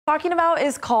Talking about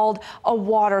is called a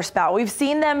waterspout. We've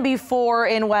seen them before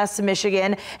in West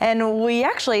Michigan, and we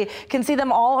actually can see them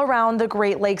all around the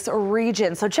Great Lakes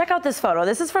region. So check out this photo.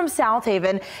 This is from South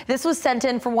Haven. This was sent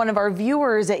in from one of our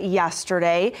viewers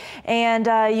yesterday, and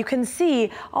you can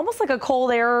see almost like a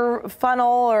cold air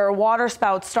funnel or water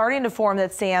spout starting to form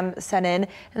that Sam sent in.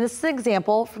 And this is an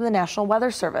example from the National Weather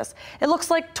Service. It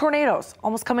looks like tornadoes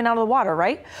almost coming out of the water,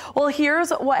 right? Well,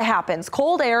 here's what happens.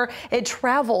 Cold air, it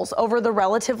travels over the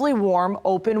relatively warm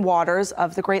open waters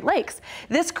of the Great Lakes.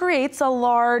 This creates a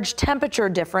large temperature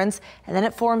difference, and then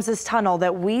it forms this tunnel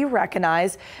that we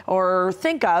recognize or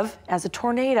think of as a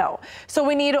tornado. So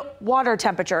we need water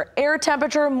temperature, air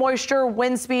temperature, moisture,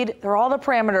 wind speed. They're all the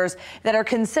parameters that are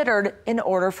considered in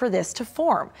order for this to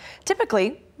form.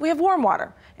 Typically, we have warm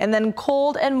water and then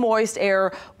cold and moist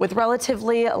air with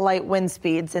relatively light wind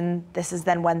speeds, and this is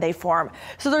then when they form.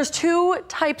 So there's two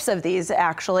types of these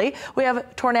actually. We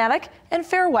have tornadic and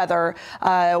fair weather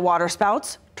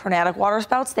waterspouts. Tornadic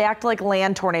waterspouts, they act like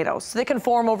land tornadoes, so they can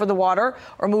form over the water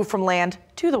or move from land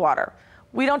to the water.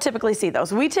 We don't typically see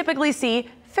those. We typically see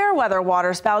fair weather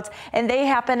waterspouts, and they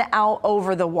happen out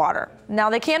over the water. Now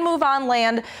they can move on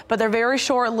land, but they're very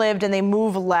short-lived and they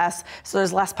move less, so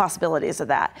there's less possibilities of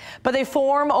that. But they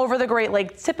form over the Great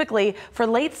Lakes typically for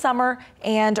late summer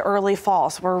and early fall.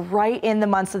 So we're right in the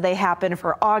months that they happen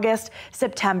for August,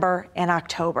 September, and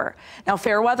October. Now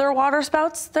fair weather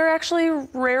waterspouts, they're actually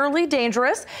rarely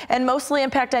dangerous and mostly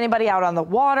impact anybody out on the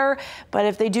water, but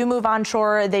if they do move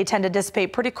onshore, they tend to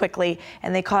dissipate pretty quickly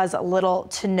and they cause little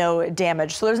to no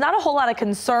damage. So there's not a whole lot of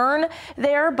concern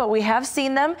there, but we have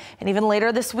seen them, and even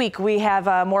later this week we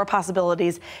have more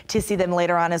possibilities to see them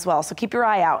later on as well. So keep your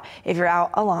eye out if you're out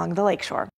along the lakeshore.